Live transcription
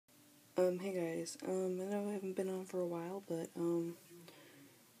Hey guys, I know I haven't been on for a while, but,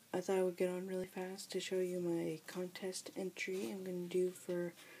 I thought I would get on really fast to show you my contest entry I'm gonna do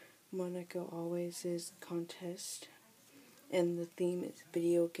for Monnekoalways' contest, and the theme is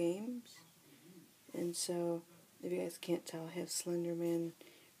video games, and so, if you guys can't tell, I have Slenderman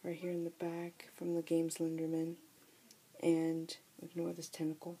right here in the back from the game Slenderman, and ignore this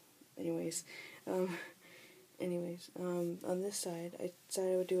tentacle. Anyways, um, on this side, I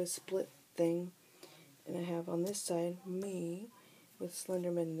decided I would do a split thing. And I have on this side me with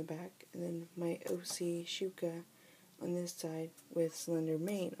Slenderman in the back, and then my OC Shuka on this side with Slender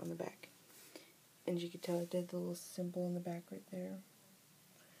Mane on the back. And you can tell I did the little symbol in the back right there.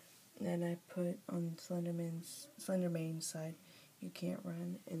 And then I put on Slender Mane's side, you can't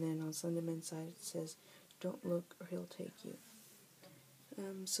run. And then on Slenderman's side it says, don't look or he'll take you.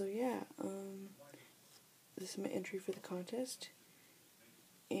 So yeah, this is my entry for the contest.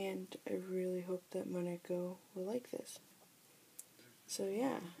 And I really hope that Moneko will like this. So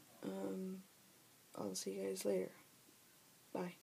yeah, I'll see you guys later. Bye.